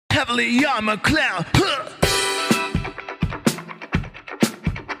heavily, I'm a clown. Huh.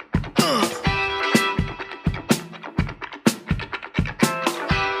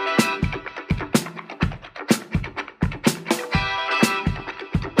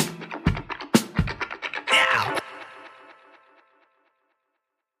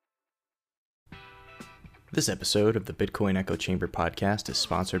 This episode of the Bitcoin Echo Chamber podcast is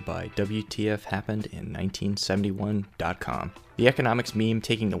sponsored by WTFhappened in1971.com, the economics meme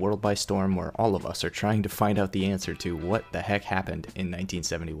taking the world by storm where all of us are trying to find out the answer to what the heck happened in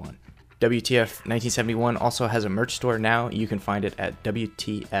 1971. WTF 1971 also has a merch store now. You can find it at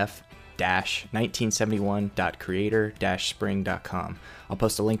WTF-1971.creator-spring.com. I'll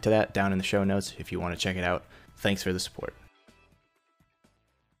post a link to that down in the show notes if you want to check it out. Thanks for the support.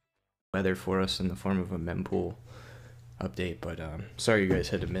 Weather for us in the form of a mempool update, but sorry you guys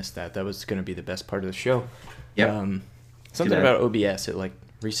had to miss that. That was going to be the best part of the show. Yep. Something about OBS, it like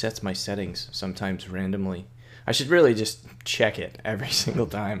resets my settings sometimes randomly. I should really just check it every single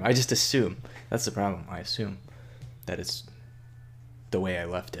time. I just assume. That's the problem. I assume that it's the way I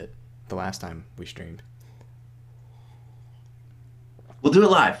left it the last time we streamed. We'll do it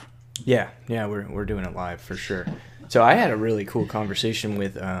live. Yeah, we're doing it live for sure. So I had a really cool conversation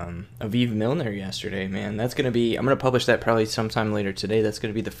with Aviv Milner yesterday, man. I'm going to publish that probably sometime later today. That's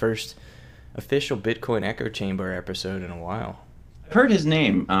going to be the first official Bitcoin Echo Chamber episode in a while. I've heard his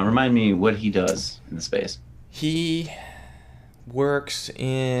name. Remind me what he does in the space. He works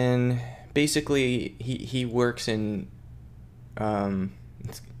in, basically, he works in,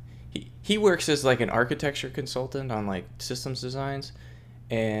 he works as like an architecture consultant on like systems designs.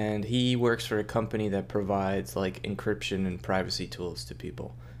 And he works for a company that provides like encryption and privacy tools to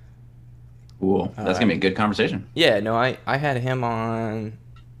people. Cool. That's going to be a good conversation. Yeah, no, I had him on,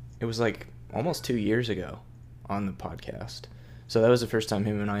 it was like almost 2 years ago on the podcast. So that was the first time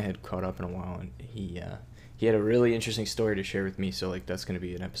him and I had caught up in a while. And he had a really interesting story to share with me. So like that's going to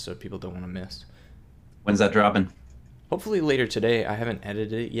be an episode people don't want to miss. When's that dropping? Hopefully later today. I haven't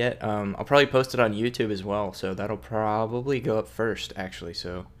edited it yet. I'll probably post it on YouTube as well, so that'll probably go up first, actually.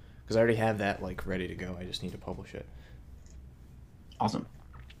 So, because I already have that like ready to go, I just need to publish it. Awesome.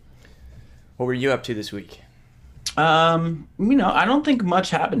 What were you up to this week? I don't think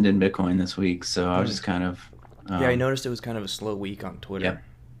much happened in Bitcoin this week, so I was just kind of. Yeah, I noticed it was kind of a slow week on Twitter. Yep.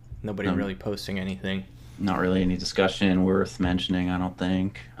 Nobody really posting anything. Not really any discussion worth mentioning, I don't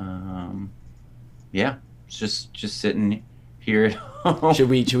think. Yeah. Just sitting here at home. Should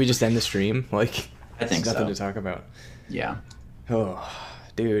we just end the stream? Like, I think nothing so. to talk about. Yeah. Oh,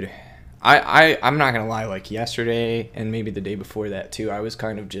 dude, I'm not gonna lie. Like yesterday and maybe the day before that too, I was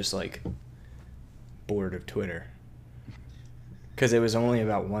kind of just like bored of Twitter because it was only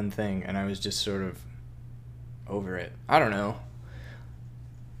about one thing, and I was just sort of over it. I don't know.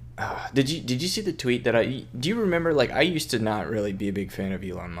 Did you see the tweet that do you remember? Like, I used to not really be a big fan of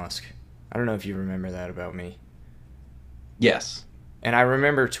Elon Musk. I don't know if you remember that about me. Yes. And I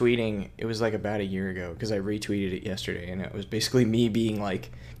remember tweeting, it was like about a year ago, because I retweeted it yesterday, and it was basically me being like,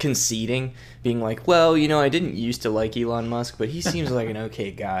 conceding, being like, well, I didn't used to like Elon Musk, but he seems like an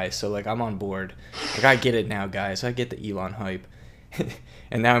okay guy, so like, I'm on board. Like, I get it now, guys. I get the Elon hype.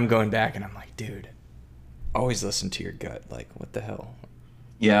 And now I'm going back, and I'm like, dude, always listen to your gut. Like, what the hell?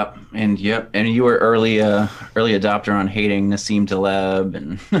 Yep, and you were early adopter on hating Nassim Taleb,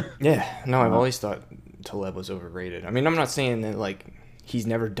 and yeah, no, I've always thought Taleb was overrated. I mean, I'm not saying that like he's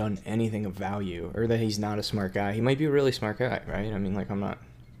never done anything of value or that he's not a smart guy. He might be a really smart guy, right? I mean, like, I'm not.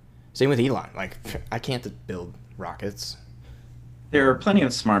 Same with Elon. Like, I can't build rockets. There are plenty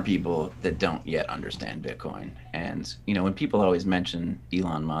of smart people that don't yet understand Bitcoin, and when people always mention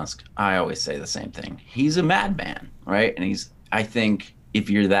Elon Musk, I always say the same thing. He's a madman, right? And I think. If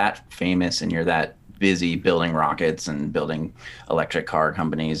you're that famous and you're that busy building rockets and building electric car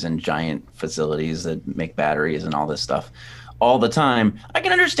companies and giant facilities that make batteries and all this stuff all the time, I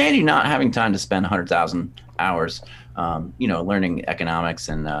can understand you not having time to spend 100,000 hours, learning economics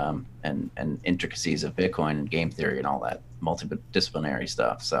and intricacies of Bitcoin and game theory and all that multidisciplinary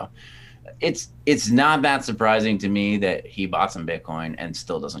stuff. So it's not that surprising to me that he bought some Bitcoin and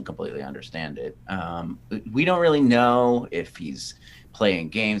still doesn't completely understand it. We don't really know if he's playing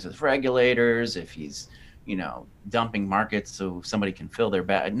games with regulators, if he's, dumping markets so somebody can fill their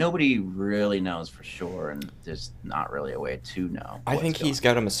bag. Nobody really knows for sure, and there's not really a way to know. I think he's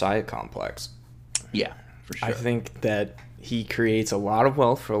got a messiah complex. Yeah, for sure. I think that he creates a lot of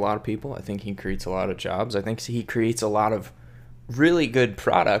wealth for a lot of people. I think he creates a lot of jobs. I think he creates a lot of really good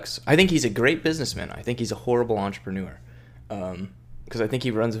products. I think he's a great businessman. I think he's a horrible entrepreneur. Because I think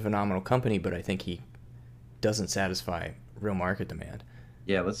he runs a phenomenal company, but I think he doesn't satisfy real market demand.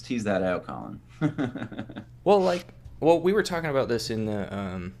 Yeah, let's tease that out, Colin. Well, we were talking about this in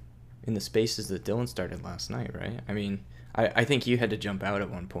the spaces that Dylan started last night, right? I mean, I think you had to jump out at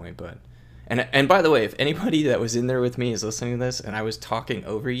one point, but and by the way, if anybody that was in there with me is listening to this and I was talking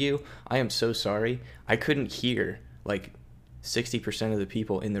over you, I am so sorry. I couldn't hear like 60% of the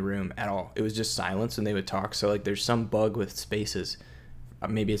people in the room at all. It was just silence when they would talk. So like there's some bug with spaces.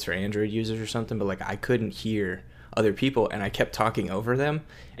 Maybe it's for Android users or something, but like I couldn't hear other people and I kept talking over them.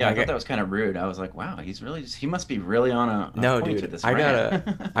 Yeah, And I thought that was kind of rude. I was like, wow, he must be really on a No, point dude, with this I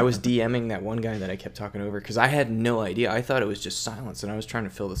rant. I was DMing that one guy that I kept talking over because I had no idea. I thought it was just silence, and I was trying to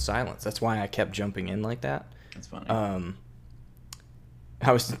fill the silence. That's why I kept jumping in like that. That's funny.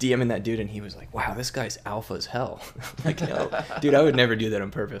 I was DMing that dude, and he was like, "Wow, this guy's alpha as hell." Like, no, dude, I would never do that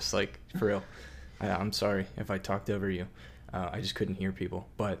on purpose. Like, for real. I'm sorry if I talked over you. I just couldn't hear people.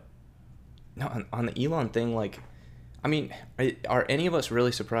 But no, on the Elon thing, like, I mean, are any of us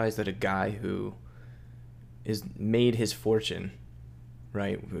really surprised that a guy who is made his fortune,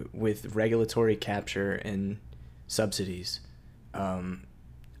 right, with regulatory capture and subsidies,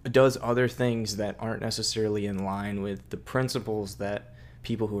 does other things that aren't necessarily in line with the principles that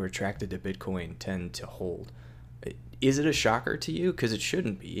people who are attracted to Bitcoin tend to hold? Is it a shocker to you? Because it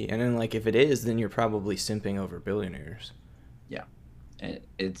shouldn't be. And then, like, if it is, then you're probably simping over billionaires. Yeah,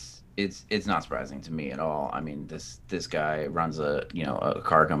 it's not surprising to me at all. I mean, this guy runs a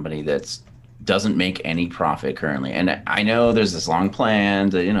car company that's doesn't make any profit currently, and I know there's this long plan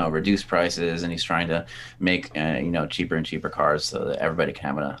to reduce prices, and he's trying to make cheaper and cheaper cars so that everybody can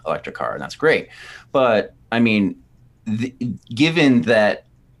have an electric car, and that's great. But I mean, given that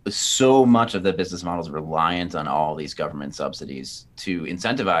so much of the business model is reliant on all these government subsidies to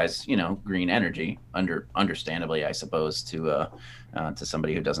incentivize, green energy, understandably, I suppose, to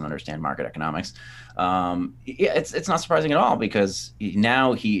somebody who doesn't understand market economics. Yeah, it's not surprising at all because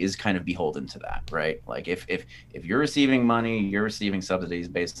now he is kind of beholden to that, right? Like if you're receiving money, you're receiving subsidies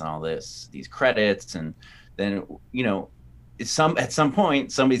based on all these credits, and then at some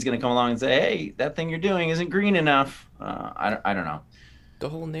point somebody's going to come along and say, hey, that thing you're doing isn't green enough. I don't know. The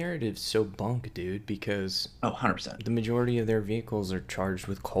whole narrative's so bunk, dude, because 100%. the majority of their vehicles are charged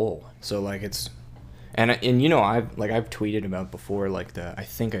with coal. So like it's and I've tweeted about before, like I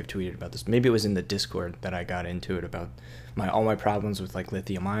think I've tweeted about this. Maybe it was in the Discord that I got into it about all my problems with like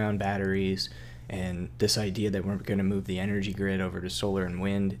lithium ion batteries and this idea that we're going to move the energy grid over to solar and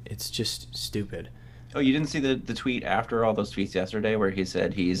wind. It's just stupid. Oh, you didn't see the tweet after all those tweets yesterday where he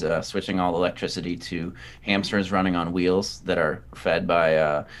said he's switching all electricity to hamsters running on wheels that are fed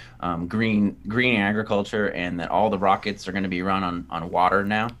by green agriculture, and that all the rockets are going to be run on water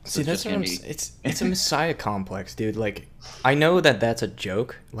now. See, that's what it's a messiah complex, dude. Like, I know that that's a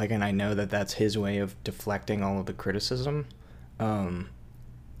joke, like, and I know that that's his way of deflecting all of the criticism. But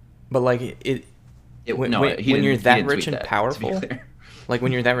like when you're that rich and powerful, like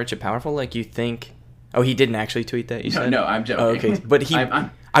when you're that rich and powerful, like you think. Oh, he didn't actually tweet that, you said? No, I'm joking. Oh, okay, but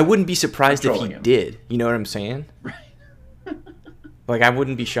I wouldn't be surprised if he him. did. You know what I'm saying? Right. Like, I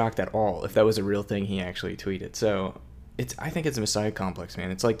wouldn't be shocked at all if that was a real thing he actually tweeted. So, I think it's a messiah complex, man.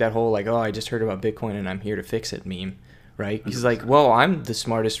 It's like that whole, like, oh, I just heard about Bitcoin and I'm here to fix it meme, right? He's like, well, I'm the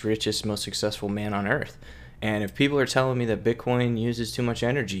smartest, richest, most successful man on earth. And if people are telling me that Bitcoin uses too much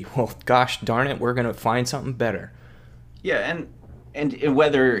energy, well, gosh darn it, we're going to find something better. Yeah, and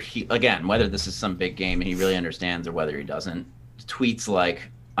whether this is some big game and he really understands or whether he doesn't, tweets like,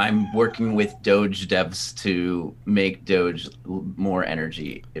 I'm working with Doge devs to make Doge more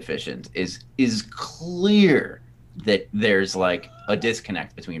energy efficient is clear that there's like a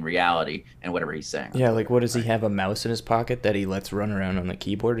disconnect between reality and whatever he's saying. Yeah, like what does he have, a mouse in his pocket that he lets run around on the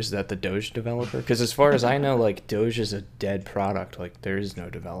keyboard? Is that the Doge developer? Because as far as I know, like Doge is a dead product. Like there is no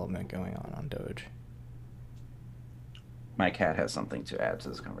development going on Doge. My cat has something to add to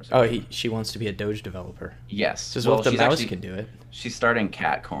this conversation. Oh, she wants to be a Doge developer. Yes. Says, well, if the mouse can do it. She's starting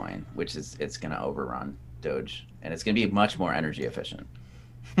Catcoin, which it's going to overrun Doge, and it's going to be much more energy efficient.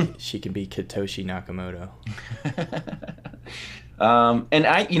 She can be Satoshi Nakamoto.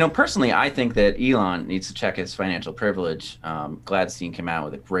 And personally, I think that Elon needs to check his financial privilege. Gladstein came out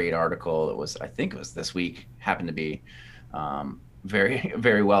with a great article. I think it was this week. Happened to be very,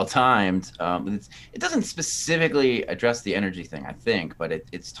 very well timed. It doesn't specifically address the energy thing, I think, but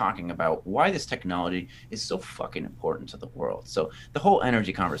it's talking about why this technology is so fucking important to the world. So the whole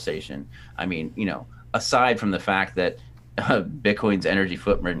energy conversation, I mean, aside from the fact that Bitcoin's energy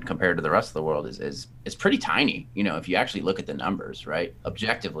footprint compared to the rest of the world is pretty tiny. If you actually look at the numbers, right?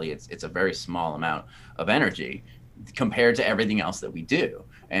 Objectively, it's a very small amount of energy compared to everything else that we do.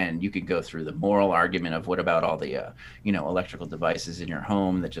 And you could go through the moral argument of what about all the electrical devices in your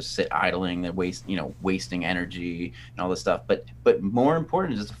home that just sit idling, that wasting energy and all this stuff. But more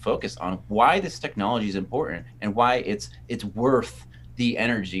important is to focus on why this technology is important and why it's worth the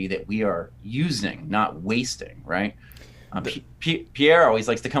energy that we are using, not wasting, right? Pierre always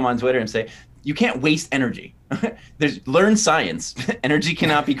likes to come on Twitter and say, you can't waste energy. Learn science. Energy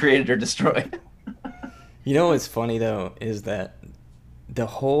cannot be created or destroyed. You know what's funny, though, is that the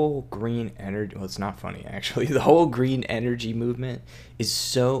whole green energy, well, it's not funny, actually. The whole green energy movement is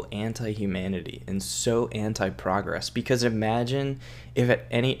so anti-humanity and so anti-progress. Because imagine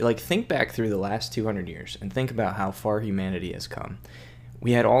if think back through the last 200 years and think about how far humanity has come.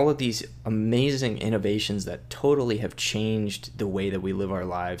 We had all of these amazing innovations that totally have changed the way that we live our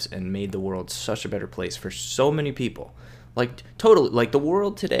lives and made the world such a better place for so many people. Like, totally, like the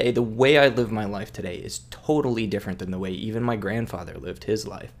world today, the way I live my life today is totally different than the way even my grandfather lived his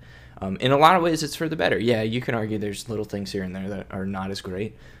life. In a lot of ways, it's for the better. Yeah, you can argue there's little things here and there that are not as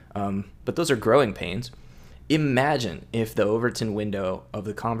great, but those are growing pains. Imagine if the Overton window of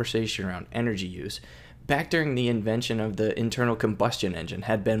the conversation around energy use back during the invention of the internal combustion engine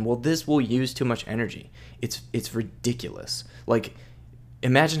had been, well, this will use too much energy. It's ridiculous. Like,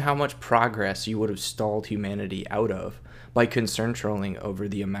 imagine how much progress you would have stalled humanity out of by concern trolling over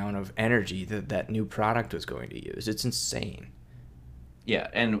the amount of energy that new product was going to use. It's insane. Yeah,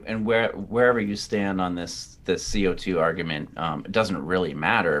 and wherever you stand on this CO2 argument, it doesn't really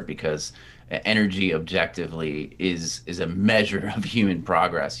matter, because energy objectively is a measure of human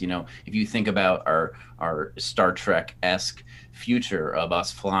progress. If you think about our Star Trek-esque future of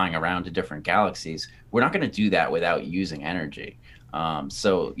us flying around to different galaxies, we're not going to do that without using energy.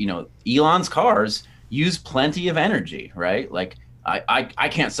 So Elon's cars use plenty of energy, right? Like, I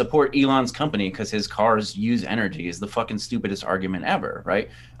can't support Elon's company because his cars use energy is the fucking stupidest argument ever, right?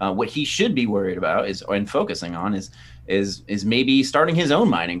 What he should be worried about and focusing on is maybe starting his own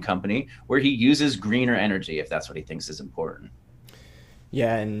mining company where he uses greener energy, if that's what he thinks is important.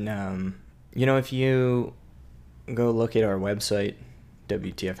 Yeah, and if you go look at our website,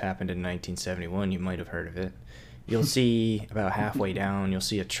 WTF happened in 1971, you might have heard of it. You'll see about halfway down, you'll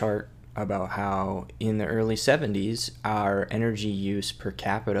see a chart about how in the early 70s, our energy use per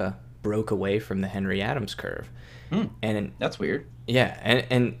capita broke away from the Henry Adams curve. And that's weird. Yeah,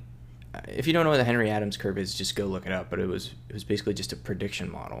 and if you don't know what the Henry Adams curve is, just go look it up. But it was basically just a prediction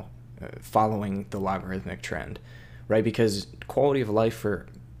model following the logarithmic trend, right? Because quality of life for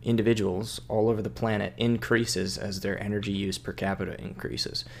individuals all over the planet increases as their energy use per capita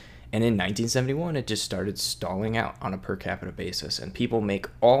increases. And in 1971, it just started stalling out on a per capita basis. And people make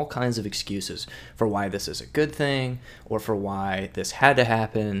all kinds of excuses for why this is a good thing, or for why this had to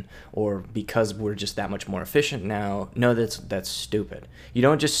happen, or because we're just that much more efficient now. No, that's stupid. You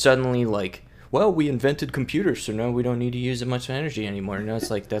don't just suddenly well, we invented computers, so now we don't need to use as much energy anymore. No, it's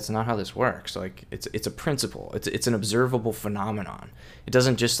like, that's not how this works. Like, it's a principle. It's an observable phenomenon. It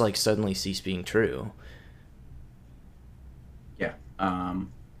doesn't just suddenly cease being true. Yeah.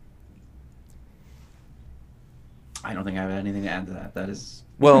 I don't think I have anything to add to that. That is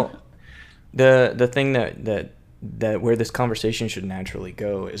well, the thing that where this conversation should naturally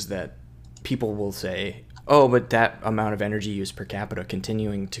go is that people will say, oh, but that amount of energy use per capita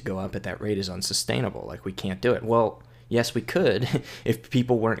continuing to go up at that rate is unsustainable. Like, we can't do it. Well, yes, we could if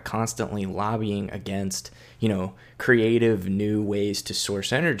people weren't constantly lobbying against, creative new ways to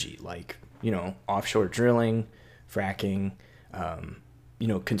source energy, like, offshore drilling, fracking,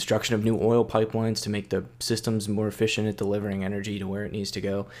 construction of new oil pipelines to make the systems more efficient at delivering energy to where it needs to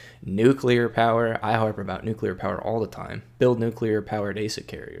go. Nuclear power. I harp about nuclear power all the time. Build nuclear-powered ASIC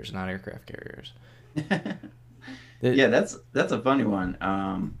carriers, not aircraft carriers. Yeah, that's a funny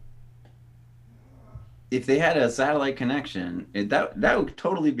one. If they had a satellite connection, that would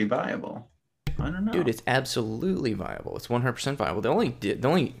totally be viable. I don't know. Dude, it's absolutely viable. It's 100% viable. The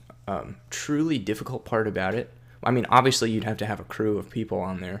only truly difficult part about it, I mean, obviously you'd have to have a crew of people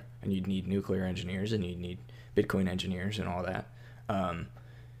on there, and you'd need nuclear engineers, and you'd need Bitcoin engineers and all that.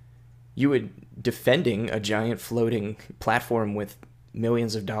 Defending a giant floating platform with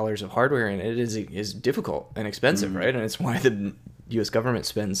millions of dollars of hardware in it is difficult and expensive, right? And it's why the U.S. government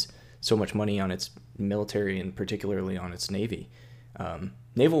spends so much money on its military and particularly on its navy.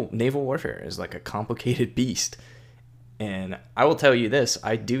 Naval warfare is like a complicated beast. And I will tell you this,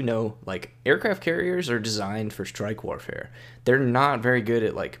 I do know, aircraft carriers are designed for strike warfare. They're not very good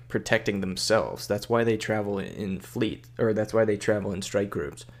at, protecting themselves. That's why they travel in fleet, or that's why they travel in strike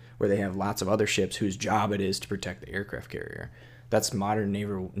groups, where they have lots of other ships whose job it is to protect the aircraft carrier. That's modern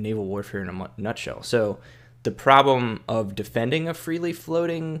naval warfare in a nutshell. So the problem of defending a freely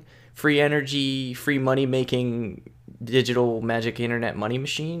floating, free energy, free money making digital magic internet money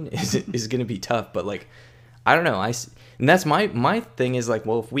machine is going to be tough. But like, I don't know. And that's my thing is like,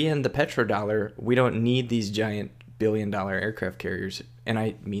 well, if we end the petrodollar, we don't need these giant billion-dollar aircraft carriers, and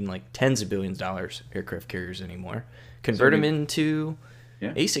I mean like tens of billions of dollars aircraft carriers anymore. Convert them into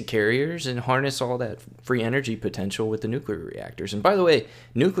ASIC carriers and harness all that free energy potential with the nuclear reactors. And by the way,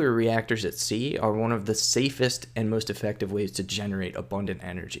 nuclear reactors at sea are one of the safest and most effective ways to generate abundant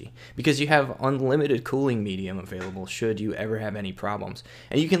energy, because you have unlimited cooling medium available should you ever have any problems.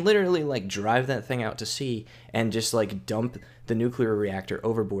 And you can literally like drive that thing out to sea and just like dump the nuclear reactor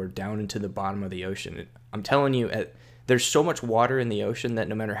overboard down into the bottom of the ocean. I'm telling you, there's so much water in the ocean that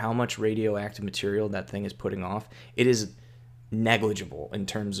no matter how much radioactive material that thing is putting off, it is negligible in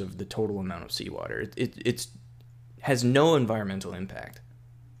terms of the total amount of seawater. It has no environmental impact.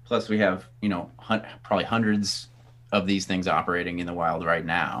 Plus, we have probably hundreds of these things operating in the wild right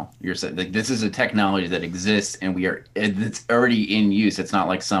now. You're saying like this is a technology that exists, and it's already in use. It's not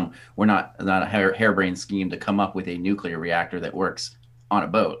like we're not a harebrained scheme to come up with a nuclear reactor that works on a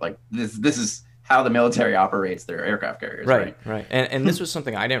boat. Like this is how the military operates their aircraft carriers. Right. And this was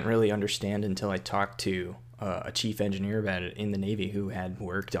something I didn't really understand until I talked to a chief engineer about it in the Navy who had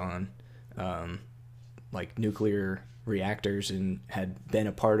worked on like nuclear reactors and had been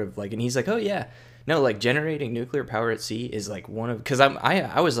a part of like, and he's like, oh yeah, no, like generating nuclear power at sea is like one of, because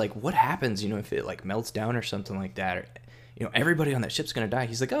I was like, what happens, if it like melts down or something like that, or, everybody on that ship's gonna die.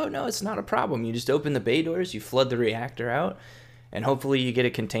 He's like, oh no, it's not a problem. You just open the bay doors, you flood the reactor out, and hopefully you get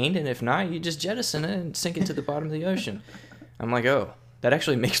it contained, and if not, you just jettison it and sink it to the bottom of the ocean. I'm like, oh, that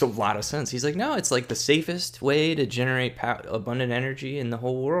actually makes a lot of sense. He's like, no, it's like the safest way to generate abundant energy in the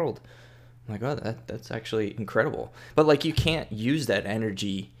whole world. I'm like, oh, that's actually incredible. But like, you can't use that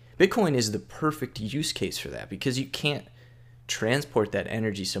energy. Bitcoin is the perfect use case for that, because you can't transport that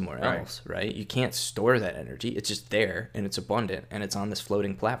energy somewhere else, right? You can't store that energy. It's just there, and it's abundant, and it's on this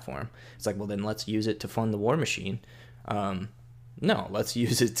floating platform. It's like, well, then let's use it to fund the war machine. No, let's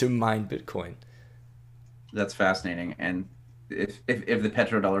use it to mine Bitcoin. That's fascinating. And if the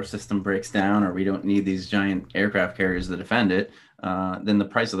petrodollar system breaks down, or we don't need these giant aircraft carriers to defend it, then the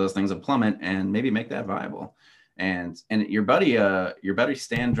price of those things will plummet and maybe make that viable. And your buddy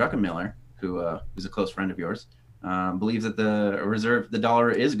Stan Druckenmiller, who's a close friend of yours, believes that the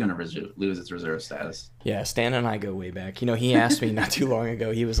dollar is going to lose its reserve status. Yeah, Stan and I go way back. He asked me not too long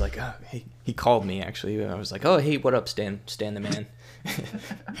ago. He was like, oh, hey, he called me actually. I was like, oh, hey, what up, Stan? Stan the man.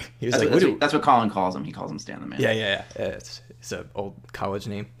 He was that's what Colin calls him. He calls him Stan the man. Yeah. It's an old college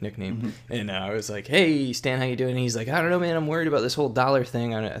nickname. Mm-hmm. And I was like, hey, Stan, how you doing? And he's like, I don't know, man. I'm worried about this whole dollar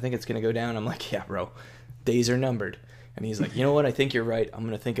thing. I think it's going to go down. I'm like, yeah, bro, days are numbered. And he's like, you know what? I think you're right. I'm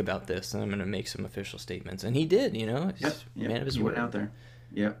going to think about this, and I'm going to make some official statements. And he did, He's man of his word. Went out there.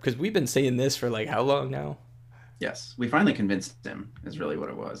 Yeah. Because we've been saying this for like how long now? Yes. We finally convinced him is really what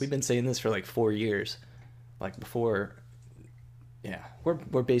it was. We've been saying this for like 4 years. Like before. Yeah.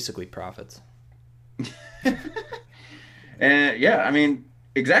 We're basically prophets. Yeah, I mean,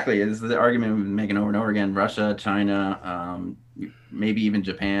 exactly. This is the argument we've been making over and over again. Russia, China, maybe even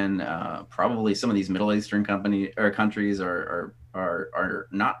Japan, probably some of these Middle Eastern countries are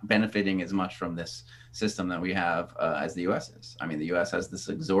not benefiting as much from this system that we have as the U.S. is. I mean, the U.S. has this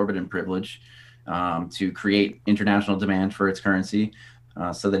exorbitant privilege to create international demand for its currency,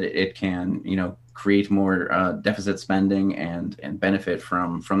 so that it can, create more deficit spending and benefit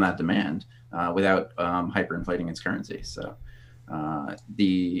from that demand without hyperinflating its currency. So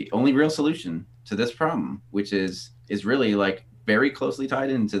the only real solution to this problem, which is really like very closely tied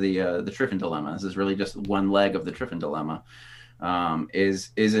into the Triffin dilemma. This is really just one leg of the Triffin dilemma.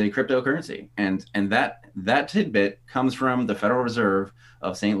 Is a cryptocurrency, and that tidbit comes from the Federal Reserve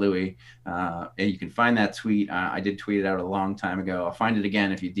of St. Louis, and you can find that tweet. I did tweet it out a long time ago. I'll find it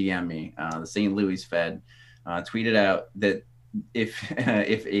again if you DM me. The St. Louis Fed tweeted out that if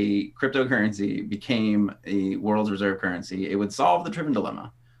a cryptocurrency became a world's reserve currency, it would solve the Triffin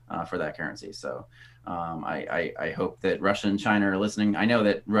dilemma for that currency. So I hope that Russia and China are listening. I know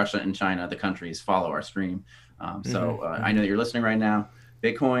that Russia and China, the countries, follow our stream. I know that you're listening right now.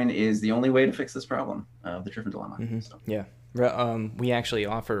 Bitcoin is the only way to fix this problem of the Triffin dilemma. Mm-hmm. So. Yeah. We actually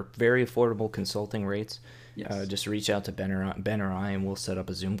offer very affordable consulting rates. Yes. Just reach out to Ben or I, and we'll set up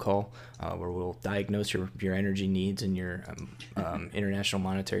a Zoom call where we'll diagnose your energy needs and your international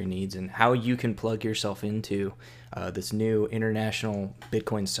monetary needs, and how you can plug yourself into this new international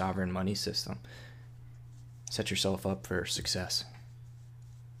Bitcoin sovereign money system. Set yourself up for success.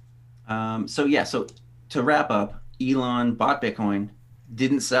 So to wrap up, Elon bought Bitcoin,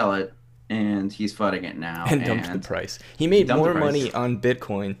 didn't sell it, and he's flooding it now. And dumped the price. He made dumped the more price. money on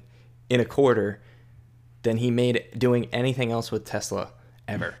Bitcoin in a quarter than he made doing anything else with Tesla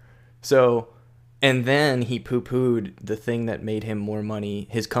ever. So, and then he poo-pooed the thing that made him more money,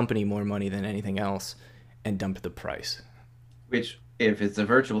 his company more money than anything else, and dumped the price. Which, if it's a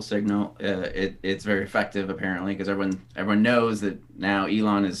virtual signal, it's very effective apparently, because everyone knows that now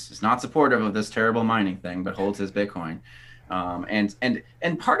Elon is not supportive of this terrible mining thing, but holds his Bitcoin.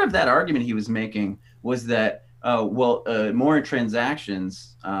 And part of that argument he was making was that more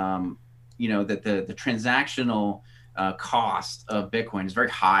transactions, that the transactional cost of Bitcoin is very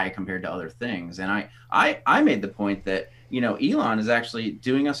high compared to other things. And I made the point that Elon is actually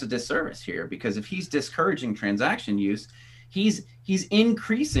doing us a disservice here, because if he's discouraging transaction use, he's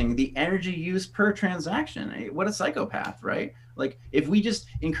increasing the energy use per transaction. What a psychopath, right? Like, if we just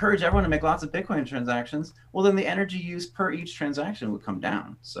encourage everyone to make lots of Bitcoin transactions, well, then the energy use per each transaction would come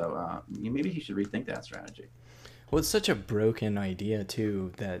down. So maybe he should rethink that strategy. Well, it's such a broken idea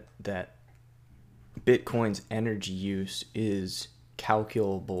too, that Bitcoin's energy use is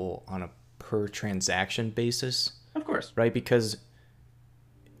calculable on a per transaction basis. Of course. Right?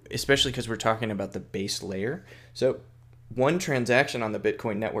 Especially because we're talking about the base layer. So one transaction on the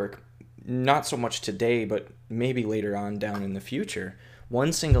Bitcoin network, not so much today, but maybe later on down in the future,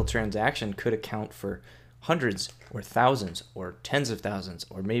 one single transaction could account for hundreds or thousands or tens of thousands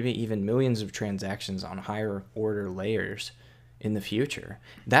or maybe even millions of transactions on higher order layers in the future.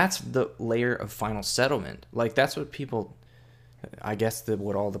 That's the layer of final settlement. Like, that's what people, I guess,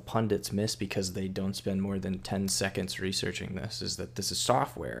 what all the pundits miss because they don't spend more than 10 seconds researching this, is that this is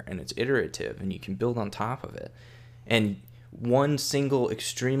software and it's iterative and you can build on top of it. And one single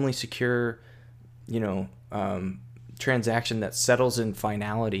extremely secure, transaction that settles in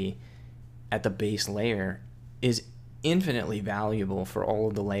finality at the base layer is infinitely valuable for all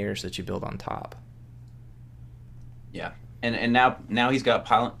of the layers that you build on top. Yeah. And now he's got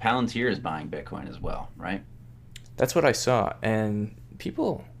Palantir is buying Bitcoin as well, right? That's what I saw. And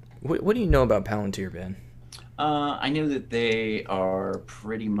people, what do you know about Palantir, Ben? I know that they are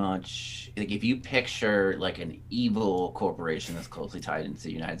pretty much, like, if you picture like an evil corporation that's closely tied into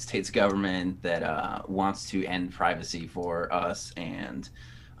the United States government that wants to end privacy for us, and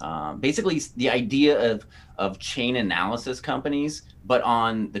basically the idea of chain analysis companies, but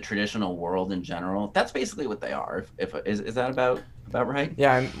on the traditional world in general, that's basically what they are. Is that about right?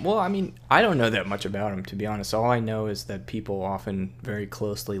 Yeah, I don't know that much about them, to be honest. All I know is that people often very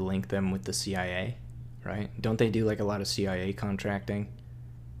closely link them with the CIA. Right? Don't they do like a lot of CIA contracting?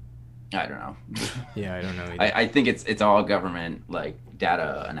 I don't know. Yeah, I don't know either. I think it's all government, like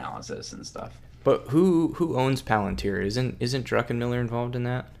data analysis and stuff. But who owns Palantir? Isn't Druckenmiller involved in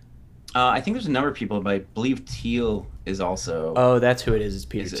that? I think there's a number of people, but I believe Thiel is also. Oh, that's who it is. It's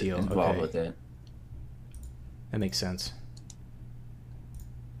Peter Thiel. Involved with it. That makes sense.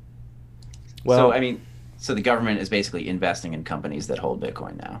 Well, so the government is basically investing in companies that hold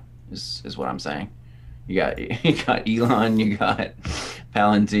Bitcoin now. Is what I'm saying. You got Elon, you got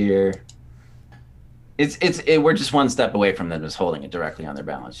Palantir. We're just one step away from them just holding it directly on their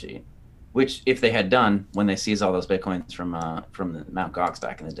balance sheet, which, if they had done when they seized all those Bitcoins from the Mt. Gox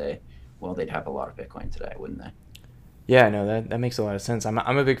back in the day, well, they'd have a lot of Bitcoin today, wouldn't they? Yeah, no, that makes a lot of sense. I'm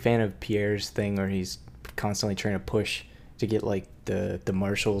a big fan of Pierre's thing where he's constantly trying to push to get like the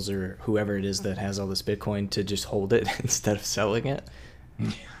marshals or whoever it is that has all this Bitcoin to just hold it instead of selling it.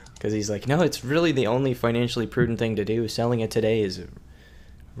 Because he's like, no, it's really the only financially prudent thing to do. Selling it today is a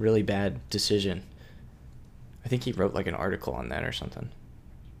really bad decision. I think he wrote like an article on that or something.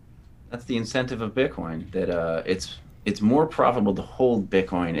 That's the incentive of Bitcoin, that it's more profitable to hold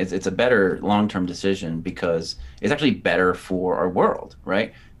Bitcoin. It's a better long-term decision because it's actually better for our world,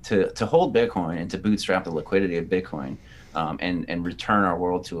 right? To hold Bitcoin and to bootstrap the liquidity of Bitcoin and return our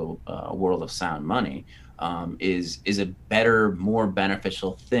world to a world of sound money. Is a better, more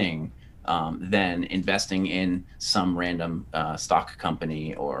beneficial thing than investing in some random stock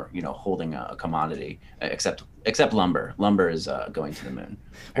company or holding a commodity. Except lumber. Lumber is going to the moon.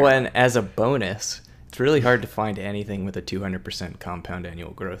 Well, and as a bonus, it's really hard to find anything with a 200% compound annual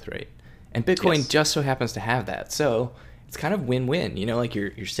growth rate, and Bitcoin just so happens to have that. So it's kind of win-win. Like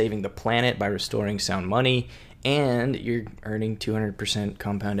you're saving the planet by restoring sound money, and you're earning 200%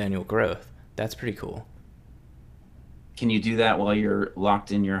 compound annual growth. That's pretty cool. Can you do that while you're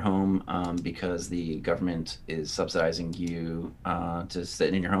locked in your home because the government is subsidizing you to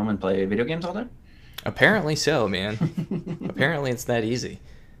sit in your home and play video games all day? Apparently so, man. Apparently it's that easy.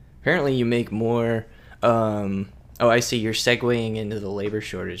 Apparently you make more... I see. You're segueing into the labor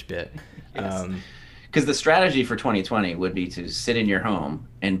shortage bit. Yes. because the strategy for 2020 would be to sit in your home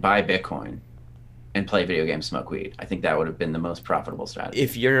and buy Bitcoin and play video games, smoke weed. I think that would have been the most profitable strategy.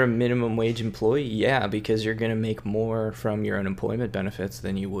 If you're a minimum wage employee, yeah, because you're going to make more from your unemployment benefits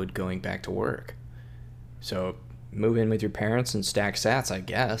than you would going back to work. So move in with your parents and stack sats, I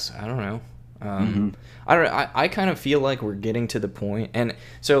guess. I don't know. I don't know. I kind of feel like we're getting to the point. And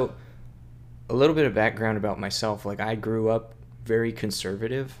so a little bit of background about myself. Like, I grew up very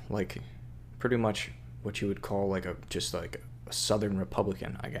conservative, like pretty much what you would call like a Southern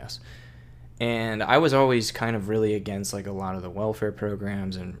Republican, I guess. And I was always kind of really against like a lot of the welfare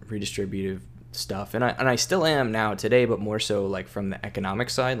programs and redistributive stuff. And I still am now today, but more so like from the economic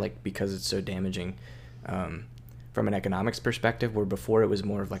side, like because it's so damaging from an economics perspective, where before it was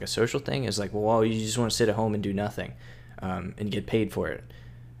more of like a social thing. It's like, well, you just want to sit at home and do nothing and get paid for it.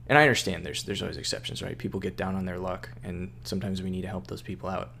 And I understand there's always exceptions, right? People get down on their luck, and sometimes we need to help those people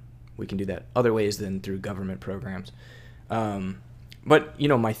out. We can do that other ways than through government programs. But, you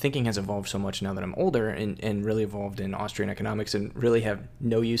know, my thinking has evolved so much now that I'm older and really evolved in Austrian economics and really have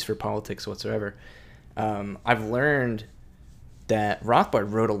no use for politics whatsoever. I've learned that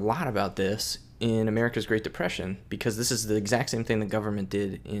Rothbard wrote a lot about this in America's Great Depression, because this is the exact same thing the government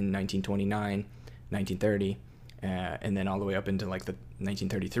did in 1929, 1930, and then all the way up into like the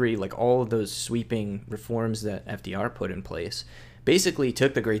 1933. Like all of those sweeping reforms that FDR put in place basically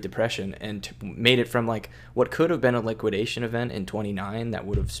took the Great Depression and made it from like what could have been a liquidation event in 29 that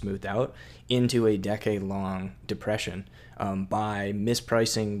would have smoothed out into a decade-long depression by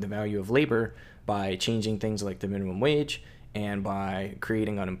mispricing the value of labor, by changing things like the minimum wage, and by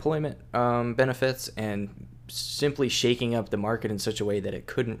creating unemployment benefits, and simply shaking up the market in such a way that it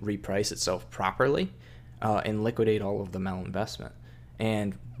couldn't reprice itself properly and liquidate all of the malinvestment.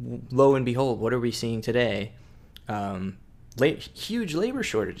 And lo and behold, what are we seeing today? Huge labor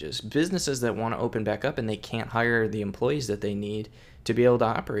shortages, businesses that want to open back up and they can't hire the employees that they need to be able to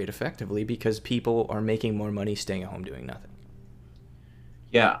operate effectively because people are making more money staying at home doing nothing.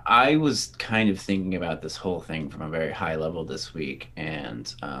 Yeah, I was kind of thinking about this whole thing from a very high level this week,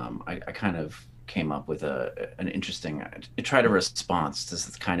 and I kind of came up with an interesting, I tried a response to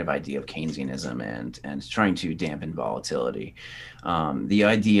this kind of idea of Keynesianism and trying to dampen volatility. The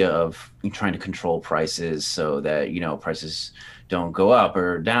idea of trying to control prices so that, you know, prices don't go up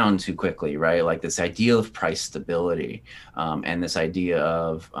or down too quickly, right? Like this idea of price stability, and this idea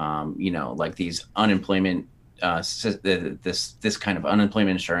of, you know, like these unemployment, this kind of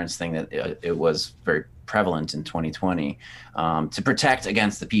unemployment insurance thing that it was very prevalent in 2020, to protect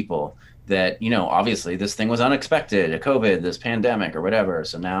against the people that, you know, obviously this thing was unexpected, a COVID, this pandemic or whatever.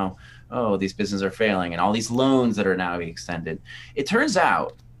 So now, oh, these businesses are failing and all these loans that are now being extended. It turns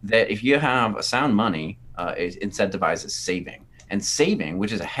out that if you have a sound money, it incentivizes saving. And saving,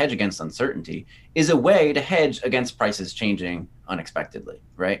 which is a hedge against uncertainty, is a way to hedge against prices changing unexpectedly,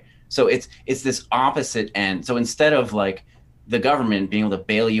 right? So it's this opposite end. So instead of like the government being able to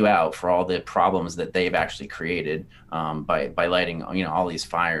bail you out for all the problems that they've actually created by lighting, you know, all these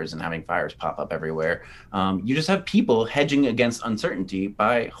fires and having fires pop up everywhere, you just have people hedging against uncertainty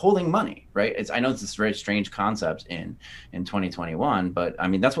by holding money, right? I know it's this very strange concept in 2021, but I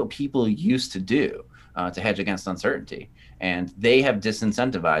mean that's what people used to do to hedge against uncertainty, and they have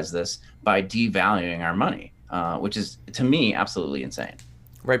disincentivized this by devaluing our money, which is to me absolutely insane.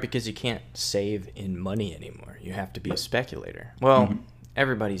 Right, because you can't save in money anymore. You have to be a speculator. Well,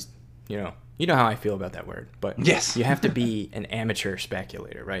 everybody's, you know how I feel about that word, but yes, you have to be an amateur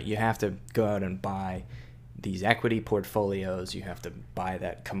speculator, right? You have to go out and buy these equity portfolios. You have to buy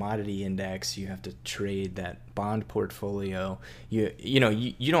that commodity index. You have to trade that bond portfolio. You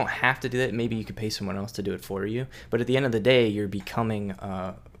don't have to do that. Maybe you could pay someone else to do it for you. But at the end of the day, you're becoming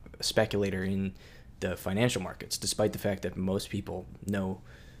a speculator in the financial markets, despite the fact that most people know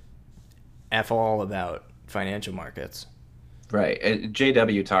F all about financial markets. Right.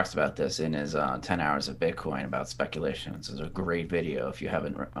 JW talks about this in his 10 Hours of Bitcoin about speculation. It's a great video if you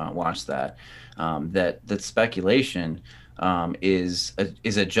haven't watched that. That speculation is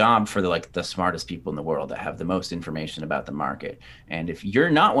a job for the smartest people in the world that have the most information about the market. And if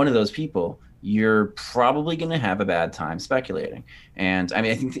you're not one of those people, you're probably going to have a bad time speculating. And I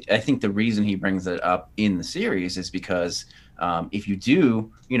mean, I think the reason he brings it up in the series is because If you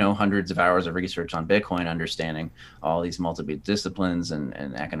do, hundreds of hours of research on Bitcoin, understanding all these multiple disciplines and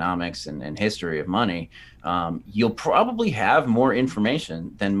economics and history of money, you'll probably have more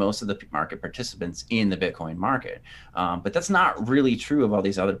information than most of the market participants in the Bitcoin market. But that's not really true of all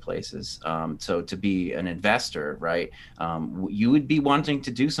these other places. So to be an investor, right, you would be wanting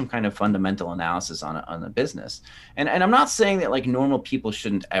to do some kind of fundamental analysis on a business. And I'm not saying that like normal people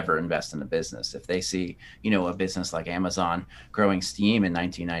shouldn't ever invest in a business. If they see, a business like Amazon growing steam in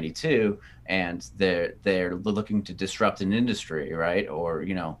 1992, and they're looking to disrupt an industry, right? Or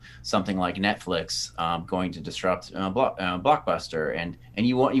something like Netflix going to disrupt Blockbuster, and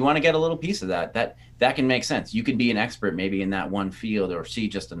you want to get a little piece of that can make sense. You could be an expert maybe in that one field, or see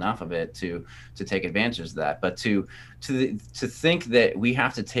just enough of it to take advantage of that. But to think that we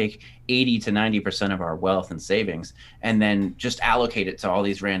have to take 80 to 90% of our wealth and savings and then just allocate it to all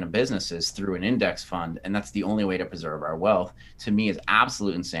these random businesses through an index fund, and that's the only way to preserve our wealth, to me is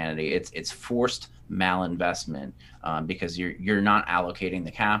absolute insanity. It's forced malinvestment, because you're not allocating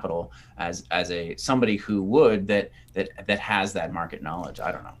the capital as somebody who would that has that market knowledge.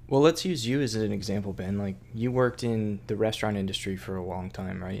 I don't know. Well, let's use you as an example, Ben. Like, you worked in the restaurant industry for a long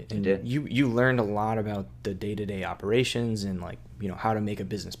time, right? And I did. You learned a lot about the day-to-day operations and like, how to make a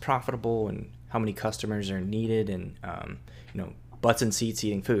business profitable and how many customers are needed, and butts and seats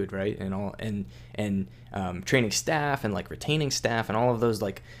eating food, right? And all and training staff and like retaining staff and all of those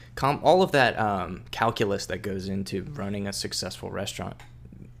like all of that calculus that goes into running a successful restaurant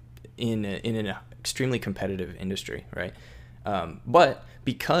in an extremely competitive industry, right? But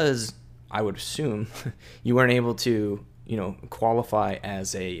because I would assume you weren't able to qualify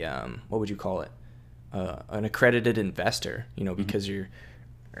as a what would you call it, an accredited investor, because you're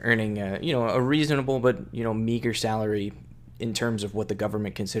earning a reasonable but meager salary in terms of what the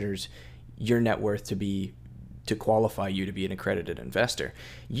government considers your net worth to qualify you to be an accredited investor.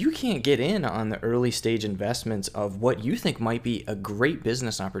 You can't get in on the early stage investments of what you think might be a great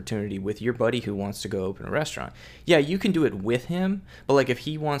business opportunity with your buddy who wants to go open a restaurant. Yeah, you can do it with him, but like if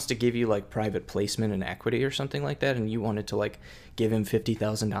he wants to give you like private placement and equity or something like that, and you wanted to like give him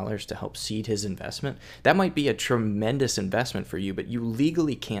 $50,000 to help seed his investment, that might be a tremendous investment for you, but you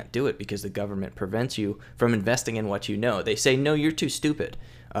legally can't do it because the government prevents you from investing in what you know. They say, no, you're too stupid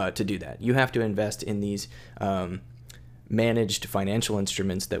to do that. You have to invest in these managed financial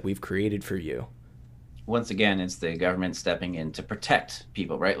instruments that we've created for you. Once again, it's the government stepping in to protect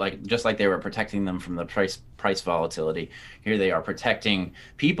people, right? Like just like they were protecting them from the price volatility, here they are protecting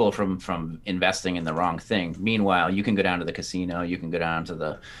people from investing in the wrong thing. Meanwhile, you can go down to the casino, you can go down to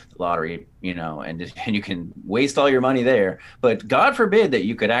the lottery, and you can waste all your money there. But God forbid that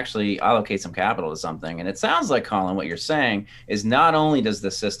you could actually allocate some capital to something. And it sounds like, Colin, what you're saying is not only does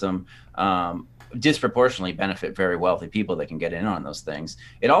the system disproportionately benefit very wealthy people that can get in on those things,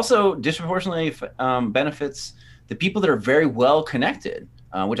 it also disproportionately benefits the people that are very well connected,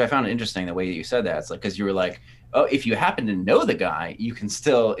 which I found interesting the way that you said that. It's like, because you were like, oh, if you happen to know the guy, you can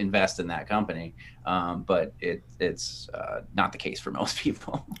still invest in that company, but it's not the case for most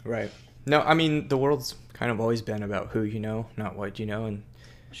people. Right. No, I mean, the world's kind of always been about who you know, not what you know, and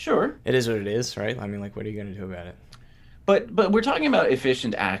sure, it is what it is, right? I mean, like, what are you going to do about it? But we're talking about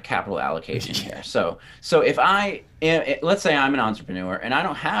efficient capital allocation here. So if let's say I'm an entrepreneur and I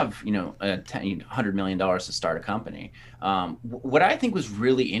don't have $100 million to start a company, what I think was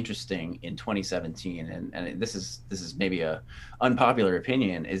really interesting in 2017, and this is maybe a unpopular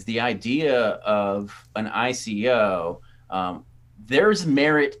opinion, is the idea of an ICO. There's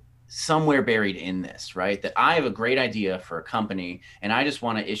merit somewhere buried in this, right? That I have a great idea for a company and I just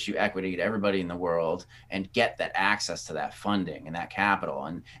want to issue equity to everybody in the world and get that access to that funding and that capital.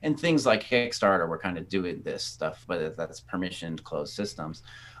 And things like Kickstarter were kind of doing this stuff, whether that's permissioned closed systems.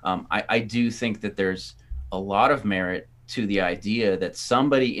 I do think that there's a lot of merit to the idea that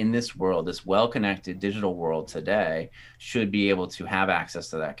somebody in this world, this well-connected digital world today, should be able to have access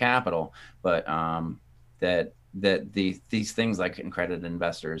to that capital, but that these things like accredited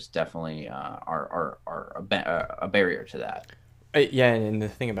investors definitely are a barrier to that. Yeah, and the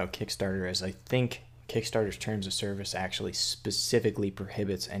thing about Kickstarter is I think Kickstarter's terms of service actually specifically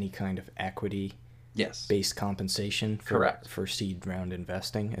prohibits any kind of equity based compensation for seed round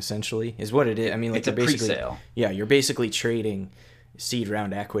investing, essentially, is what it is. I mean, like, it's a pre-sale. Yeah, you're basically trading seed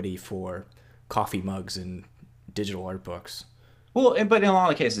round equity for coffee mugs and digital art books. Well, but in a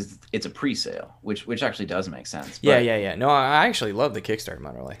lot of cases, it's a pre-sale, which actually does make sense. But yeah. No, I actually love the Kickstarter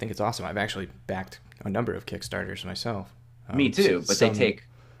model. I think it's awesome. I've actually backed a number of Kickstarters myself. Me too, but they take...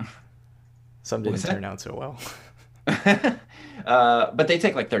 Some didn't turn out so well. But they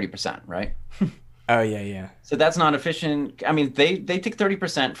take like 30%, right? Oh yeah, yeah. So that's not efficient. I mean, they take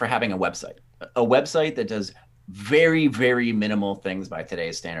 30% for having a website that does very, very minimal things by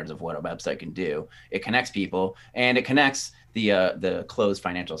today's standards of what a website can do. It connects people and it connects the closed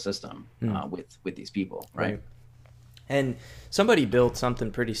financial system with these people, right? Right. And somebody built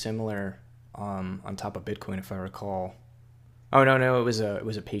something pretty similar on top of Bitcoin, if I recall. Oh no, no, it was a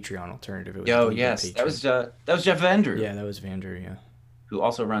Patreon alternative. It was Oh Libra yes, Patreon. that was Jeff Vendor, Yeah, that was Vander. Yeah. who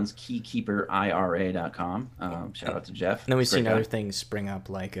also runs keykeeperira.com. Shout out to Jeff. And then we've Great seen guy. other things spring up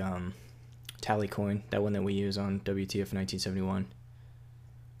like Tallycoin, that one that we use on WTF 1971.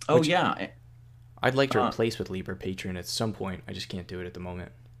 Oh Which yeah. I'd like to Uh, replace with Libra Patreon at some point. I just can't do it at the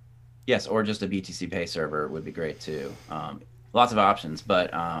moment. Yes, or just a BTC Pay server would be great too. Lots of options, but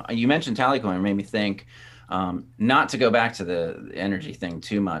you mentioned Tallycoin made me think. Not to go back to the energy thing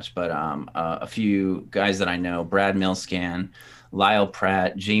too much, but a few guys that I know, Brad Milscan, Lyle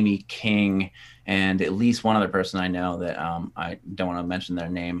Pratt, Jamie King, and at least one other person I know that I don't want to mention their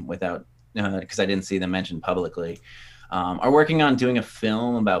name without because I didn't see them mentioned publicly. Are working on doing a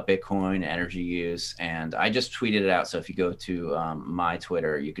film about Bitcoin energy use, and I just tweeted it out. So if you go to my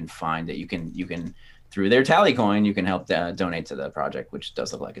Twitter, you can find it. You can through their Tallycoin, you can help donate to the project, which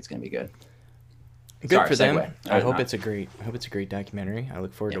does look like it's going to be good. Good Sorry, for them. segue. I hope it's a great documentary. I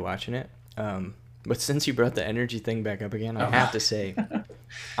look forward to Yeah. watching it. But since you brought the energy thing back up again, I Oh. have to say,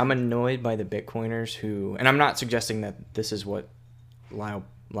 I'm annoyed by the Bitcoiners who, and I'm not suggesting that this is what Lyle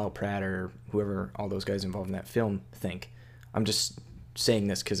Pratt or whoever, all those guys involved in that film think. I'm just saying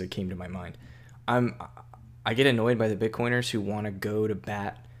this because it came to my mind. I get annoyed by the Bitcoiners who want to go to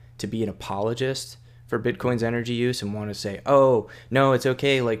bat to be an apologist for Bitcoin's energy use and want to say, oh, no, it's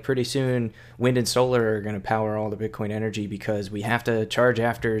okay. Like pretty soon wind and solar are going to power all the Bitcoin energy because we have to charge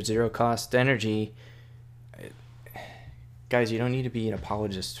after zero cost energy. Guys, you don't need to be an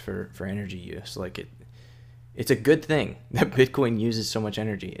apologist for energy use. Like it's a good thing that Bitcoin uses so much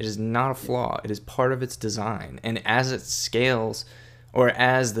energy. It is not a flaw. It is part of its design. And as it scales, or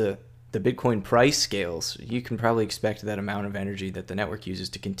as the Bitcoin price scales, you can probably expect that amount of energy that the network uses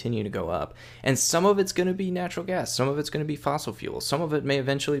to continue to go up. And some of it's going to be natural gas. Some of it's going to be fossil fuels. Some of it may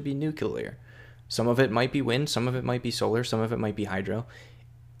eventually be nuclear. Some of it might be wind. Some of it might be solar. Some of it might be hydro.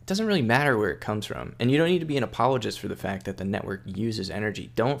 It doesn't really matter where it comes from. And you don't need to be an apologist for the fact that the network uses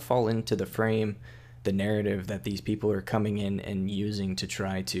energy. Don't fall into the frame, the narrative that these people are coming in and using to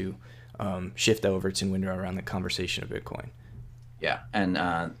try to shift the Overton window around the conversation of Bitcoin. Yeah, and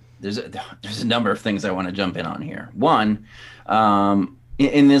there's a number of things I want to jump in on here. One,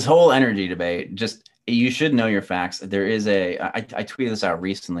 in this whole energy debate, just you should know your facts. There is I tweeted this out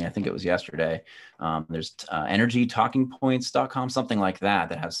recently. I think it was yesterday. There's energytalkingpoints.com, something like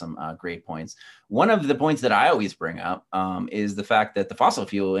that has some great points. One of the points that I always bring up is the fact that the fossil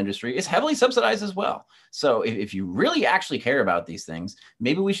fuel industry is heavily subsidized as well. So if you really actually care about these things,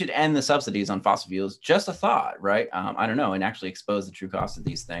 maybe we should end the subsidies on fossil fuels. Just a thought, right? I don't know, and actually expose the true cost of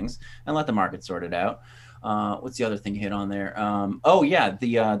these things and let the market sort it out. What's the other thing you hit on there? Oh yeah,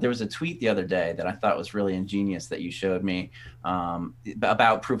 there was a tweet the other day that I thought was really ingenious that you showed me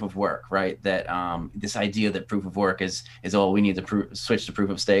about proof of work, right? That this idea that proof of work is all we need to switch to proof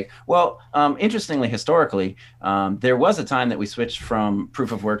of stake. Well, interestingly, historically, there was a time that we switched from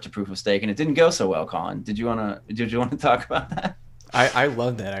proof of work to proof of stake, and it didn't go so well. Colin, did you want to talk about that? I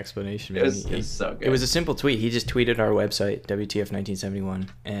love that explanation. It was so good. It was a simple tweet. He just tweeted our website, WTF 1971,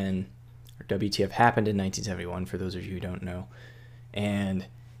 and WTF happened in 1971, for those of you who don't know. And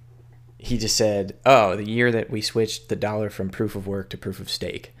he just said, oh, the year that we switched the dollar from proof of work to proof of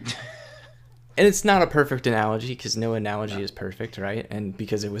stake. And it's not a perfect analogy because no analogy is perfect, right? And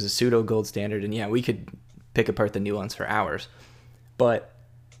because it was a pseudo gold standard, and yeah, we could pick apart the nuance for hours. But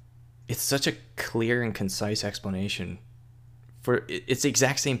it's such a clear and concise explanation for it's the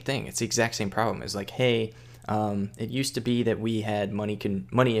exact same thing. It's the exact same problem. It's like, hey, it used to be that we had money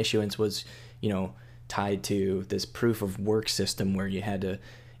issuance was, tied to this proof of work system where you had to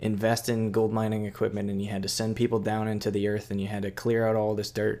invest in gold mining equipment and you had to send people down into the earth and you had to clear out all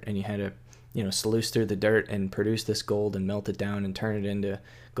this dirt and you had to, sluice through the dirt and produce this gold and melt it down and turn it into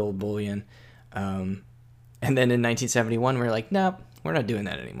gold bullion. And then in 1971, we're like, nope, we're not doing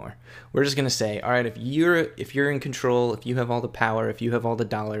that anymore. We're just going to say, all right, if you're in control, if you have all the power, if you have all the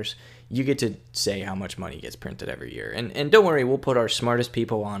dollars, you get to say how much money gets printed every year. And don't worry, we'll put our smartest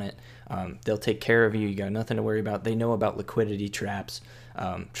people on it. They'll take care of you. You got nothing to worry about. They know about liquidity traps.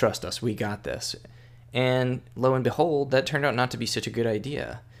 Trust us, we got this. And lo and behold, that turned out not to be such a good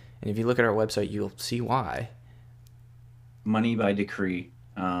idea. And if you look at our website, you'll see why. Money by decree.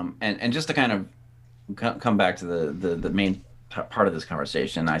 And just to kind of come back to the main part of this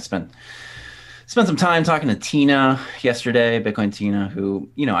conversation, I spent spent some time talking to Tina yesterday, Bitcoin Tina, who,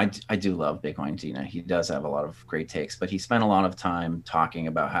 I do love Bitcoin Tina. He does have a lot of great takes, but he spent a lot of time talking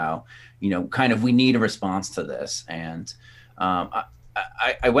about how, kind of we need a response to this. And I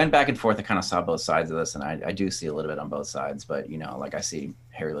went back and forth. I kind of saw both sides of this, and I do see a little bit on both sides. But, like I see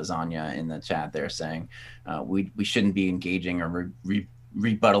Harry Lasagna in the chat there saying we shouldn't be engaging or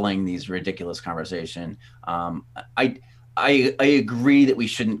rebuttaling these ridiculous conversation. I agree that we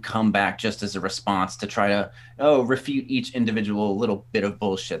shouldn't come back just as a response to try to refute each individual little bit of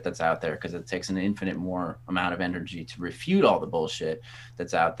bullshit that's out there, because it takes an infinite more amount of energy to refute all the bullshit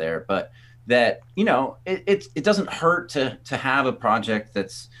that's out there. But that it doesn't hurt to have a project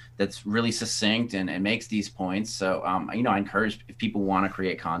that's really succinct and makes these points. So I encourage, if people want to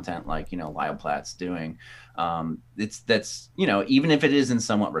create content like Lyle Platt's doing, that's even if it is in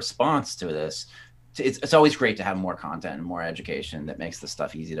somewhat response to this. It's always great to have more content and more education that makes the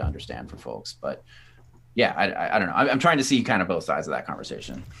stuff easy to understand for folks. But yeah, I don't know. I'm trying to see kind of both sides of that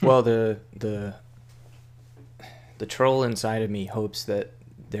conversation. Well, the troll inside of me hopes that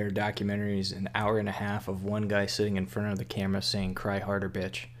their documentary is an hour and a half of one guy sitting in front of the camera saying "Cry harder,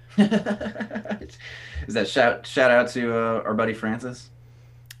 bitch." Is that shout out to our buddy Francis?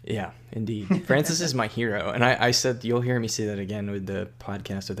 Yeah, indeed. Francis is my hero, and I said you'll hear me say that again with the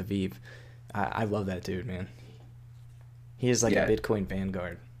podcast with Aviv. I love that dude, man. He is like a Bitcoin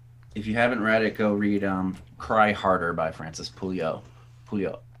vanguard. If you haven't read it, go read "Cry Harder" by Francis Pouliot.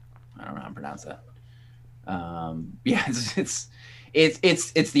 Pouliot, I don't know how to pronounce that. Yeah,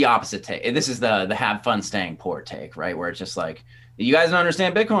 it's the opposite take. This is the have fun staying poor take, right? Where it's just like, you guys don't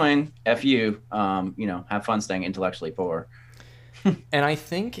understand Bitcoin. F you. Have fun staying intellectually poor. And I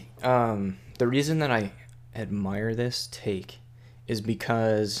think the reason that I admire this take is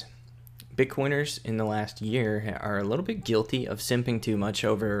because Bitcoiners in the last year are a little bit guilty of simping too much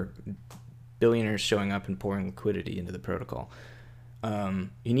over billionaires showing up and pouring liquidity into the protocol.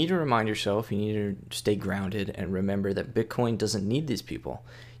 You need to remind yourself, you need to stay grounded and remember that Bitcoin doesn't need these people.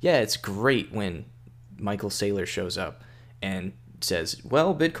 Yeah, it's great when Michael Saylor shows up and says,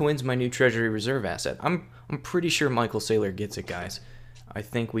 well, Bitcoin's my new treasury reserve asset. I'm pretty sure Michael Saylor gets it, guys. I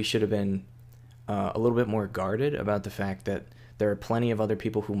think we should have been a little bit more guarded about the fact that there are plenty of other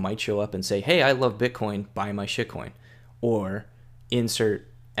people who might show up and say, hey, I love Bitcoin, buy my shitcoin. Or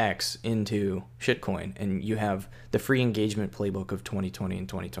insert X into shitcoin, and you have the free engagement playbook of 2020 and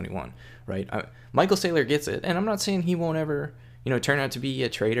 2021, right? Michael Saylor gets it, and I'm not saying he won't ever, turn out to be a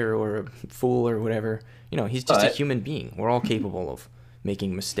traitor or a fool or whatever. He's just a human being. We're all capable of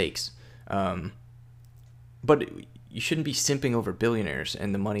making mistakes. But you shouldn't be simping over billionaires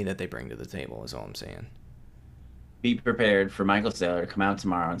and the money that they bring to the table, is all I'm saying. Be prepared for Michael Saylor to come out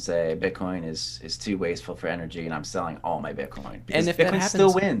tomorrow and say Bitcoin is too wasteful for energy, and I'm selling all my Bitcoin. Because and if Bitcoin that happens,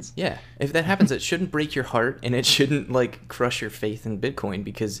 still wins. Yeah, if that happens, it shouldn't break your heart, and it shouldn't crush your faith in Bitcoin,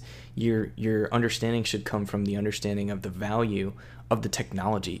 because your understanding should come from the understanding of the value of the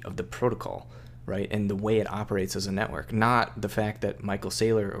technology of the protocol, right, and the way it operates as a network, not the fact that Michael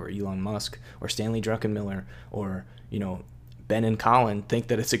Saylor or Elon Musk or Stanley Druckenmiller or Ben and Colin think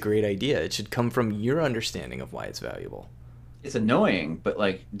that it's a great idea. It should come from your understanding of why it's valuable. It's annoying, but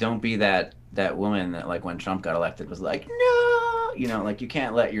don't be that woman that when Trump got elected was like, no, you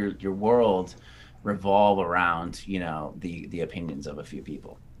can't let your world revolve around the opinions of a few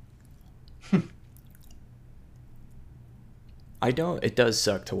people. It does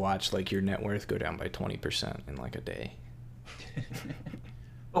suck to watch your net worth go down by 20% in a day.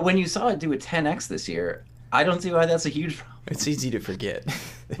 But when you saw it do a 10x this year, I don't see why that's a huge problem. It's easy to forget.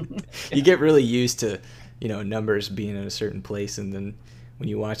 You get really used to, numbers being in a certain place, and then when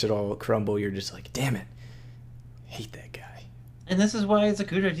you watch it all crumble, you're just like, damn it, hate that guy. And this is why it's a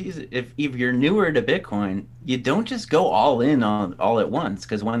good idea. If you're newer to Bitcoin, you don't just go all in on all at once,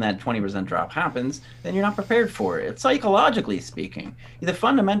 because when that 20% drop happens, then you're not prepared for it. It's psychologically speaking. The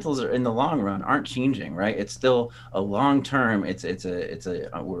fundamentals are, in the long run, aren't changing, right? It's still a long term. We're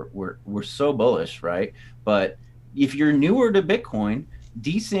so bullish, right? But if you're newer to Bitcoin,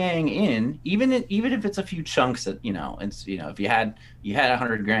 DCAing in, even if it's a few chunks that if you had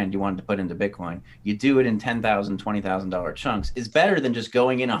 $100,000 you wanted to put into Bitcoin, you do it in $10,000, $20,000 chunks, is better than just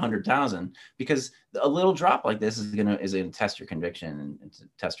going in 100,000, because a little drop like this is gonna test your conviction and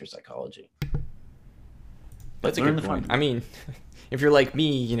test your psychology. That's a good point. I mean, if you're like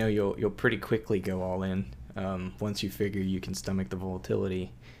me, you'll pretty quickly go all in once you figure you can stomach the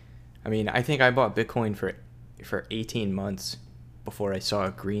volatility. I mean, I think I bought Bitcoin for 18 months before I saw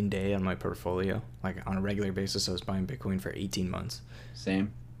a green day on my portfolio. On a regular basis, I was buying Bitcoin for 18 months.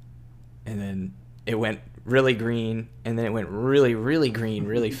 Same. And then it went really green, and then it went really, really green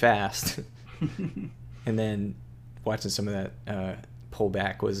really fast. And then watching some of that pull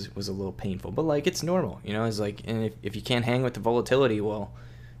back was a little painful. But like it's normal, you know. It's like, and if you can't hang with the volatility, well,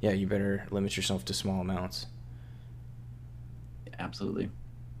 yeah, you better limit yourself to small amounts. Absolutely.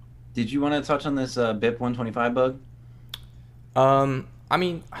 Did you want to touch on this BIP 125 bug? I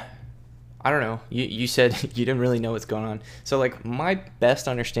mean, I don't know. You said you didn't really know what's going on. So like my best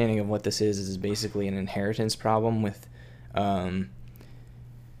understanding of what this is basically an inheritance problem with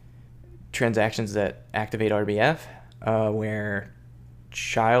transactions that activate RBF, where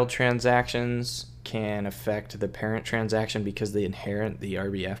child transactions can affect the parent transaction because they inherit the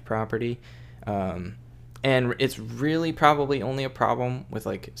RBF property. And it's really probably only a problem with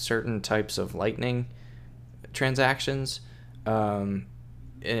like certain types of Lightning transactions. And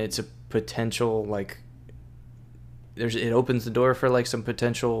it's a potential like it opens the door for like some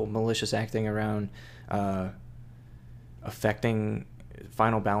potential malicious acting around affecting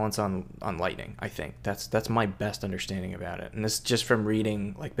final balance on Lightning. I think that's my best understanding about it, and this just from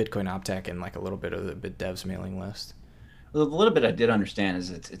reading like Bitcoin Optech and like a little bit of the BitDevs mailing list. Well, the little bit I did understand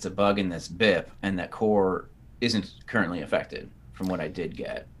is it's a bug in this BIP, and that core isn't currently affected from what I did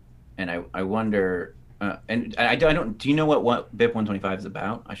get, and I wonder. And I don't. Do you know what BIP 125 is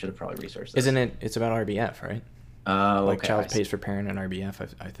about? I should have probably researched this. Isn't it? It's about RBF, right? Like okay. Child pays for parent and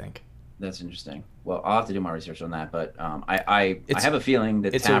RBF. I think. That's interesting. Well, I'll have to do my research on that, but I have a feeling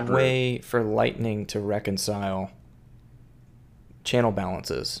that it's Taproot, a way for Lightning to reconcile channel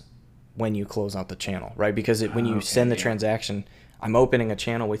balances when you close out the channel, right? Because when you send the transaction, I'm opening a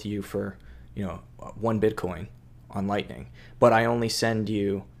channel with you for 1 Bitcoin on Lightning, but I only send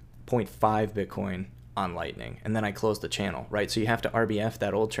you 0.5 Bitcoin on Lightning, and then I close the channel, right? So you have to RBF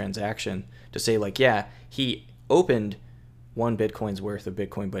that old transaction to say like, yeah, he opened 1 Bitcoin's worth of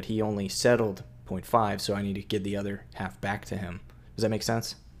Bitcoin, but he only settled 0.5, so I need to give the other half back to him. Does that make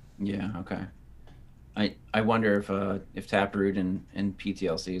sense? Yeah. Okay. I wonder if Taproot and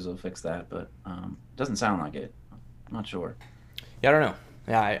PTLCs will fix that, but it doesn't sound like it. I'm not sure. Yeah, I don't know.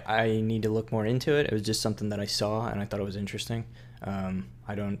 Yeah, I need to look more into it. It was just something that I saw and I thought it was interesting.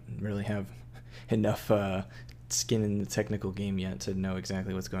 I don't really have enough skin in the technical game yet to know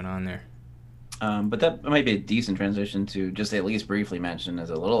exactly what's going on there. But that might be a decent transition to just at least briefly mention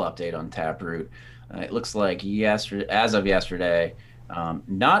as a little update on Taproot. It looks like as of yesterday,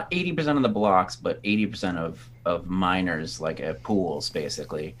 not 80% of the blocks, but 80% of miners, like pools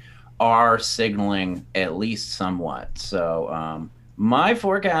basically, are signaling at least somewhat. So my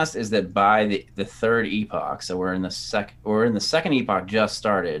forecast is that by the third epoch, so we're in the second epoch just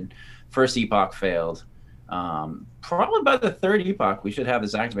started, first epoch failed. Probably by the third epoch, we should have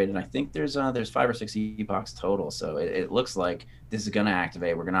this activated. I think there's 5 or 6 epochs total. So it looks like this is going to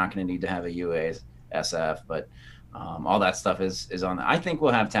activate. We're not going to need to have a UASF, but all that stuff is on. I think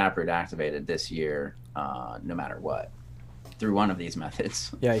we'll have Taproot activated this year, no matter what, through one of these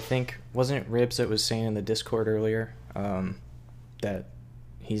methods. Yeah, I think, wasn't it Ribs that was saying in the Discord earlier that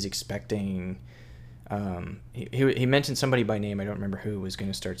he's expecting, he mentioned somebody by name, I don't remember who, was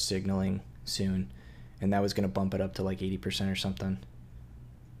going to start signaling soon. And that was going to bump it up to like 80% or something.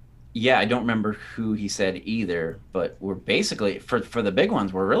 Yeah, I don't remember who he said either, but we're basically, for the big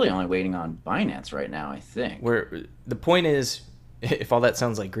ones, we're really only waiting on Binance right now, I think. The point is, if all that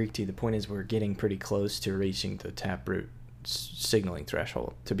sounds like Greek to you, the point is we're getting pretty close to reaching the Taproot signaling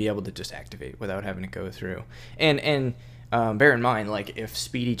threshold to be able to just activate without having to go through. And bear in mind, like if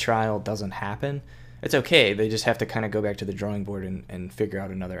speedy trial doesn't happen, it's okay. They just have to kind of go back to the drawing board and figure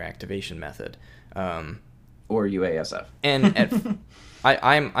out another activation method. Or UASF. And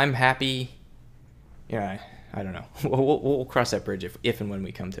I'm happy. Yeah, I don't know. We'll cross that bridge if and when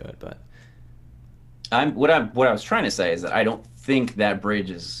we come to it. But what I was trying to say is that I don't think that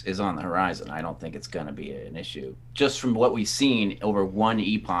bridge is on the horizon. I don't think it's going to be an issue. Just from what we've seen over one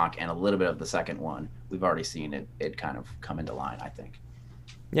epoch and a little bit of the second one, we've already seen it kind of come into line, I think.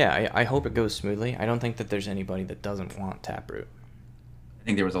 Yeah, I hope it goes smoothly. I don't think that there's anybody that doesn't want Taproot. I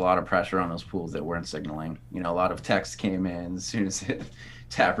think there was a lot of pressure on those pools that weren't signaling. A lot of text came in as soon as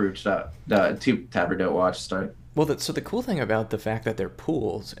Taproot.watch started. Well, so the cool thing about the fact that they're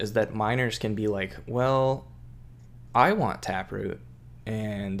pools is that miners can be like, well, I want Taproot,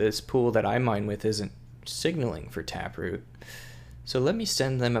 and this pool that I mine with isn't signaling for Taproot. So let me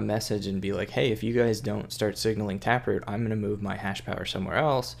send them a message and be like, hey, if you guys don't start signaling Taproot, I'm going to move my hash power somewhere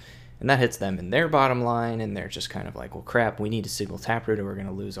else. And that hits them in their bottom line, and they're just kind of like, well, crap, we need to signal Taproot or we're going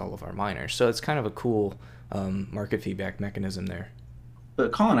to lose all of our miners. So it's kind of a cool market feedback mechanism there.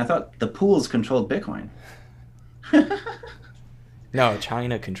 But Colin, I thought the pools controlled Bitcoin. No,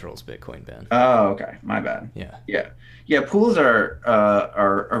 China controls Bitcoin, Ben. Oh, okay. My bad. Yeah. Yeah. Yeah, pools are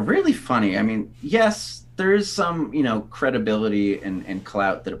really funny. I mean, yes, there is some, credibility and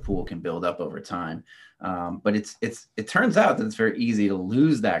clout that a pool can build up over time. But it turns out that it's very easy to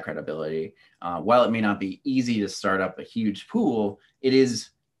lose that credibility. While it may not be easy to start up a huge pool, it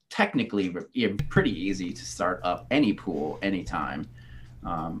is technically pretty easy to start up any pool anytime.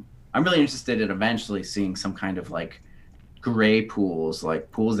 I'm really interested in eventually seeing some kind of like gray pools,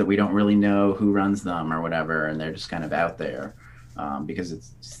 like pools that we don't really know who runs them or whatever, and they're just kind of out there, because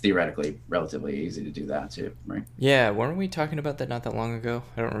it's theoretically relatively easy to do that too, right? Yeah, weren't we talking about that not that long ago?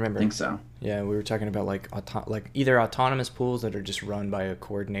 I don't remember. I think so. Yeah, we were talking about like either autonomous pools that are just run by a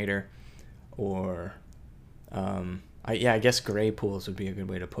coordinator, or I guess gray pools would be a good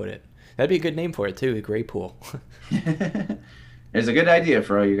way to put it. That'd be a good name for it too, a gray pool. There's a good idea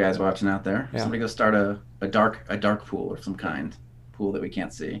for all you guys watching out there. Yeah. Somebody go start a dark pool of some kind, pool that we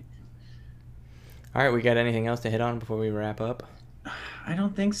can't see. All right, we got anything else to hit on before we wrap up? I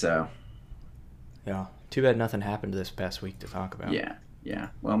don't think so. Yeah. Too bad nothing happened this past week to talk about. Yeah.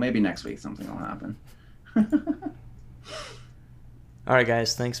 Well, maybe next week something will happen. All right,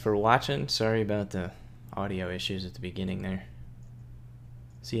 guys. Thanks for watching. Sorry about the audio issues at the beginning there.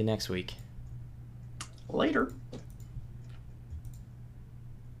 See you next week. Later.